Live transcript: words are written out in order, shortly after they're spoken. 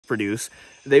produce,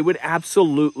 they would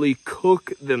absolutely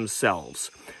cook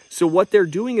themselves. So what they're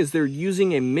doing is they're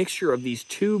using a mixture of these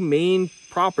two main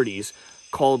properties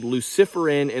called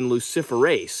luciferin and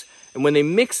luciferase. And when they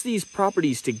mix these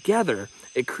properties together,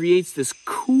 it creates this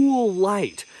cool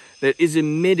light that is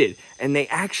emitted, and they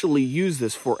actually use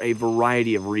this for a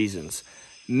variety of reasons.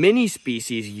 Many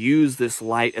species use this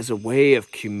light as a way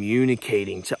of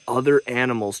communicating to other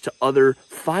animals, to other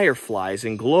fireflies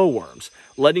and glowworms,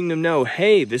 letting them know,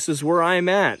 hey, this is where I'm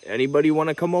at. Anybody want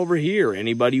to come over here?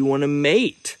 Anybody want to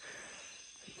mate?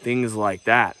 Things like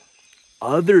that.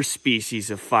 Other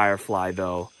species of firefly,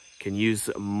 though, can use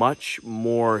a much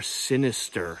more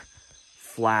sinister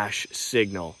flash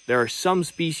signal. There are some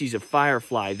species of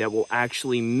firefly that will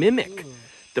actually mimic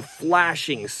the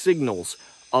flashing signals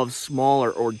of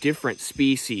smaller or different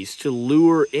species to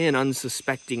lure in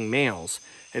unsuspecting males,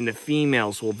 and the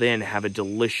females will then have a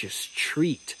delicious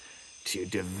treat to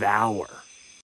devour.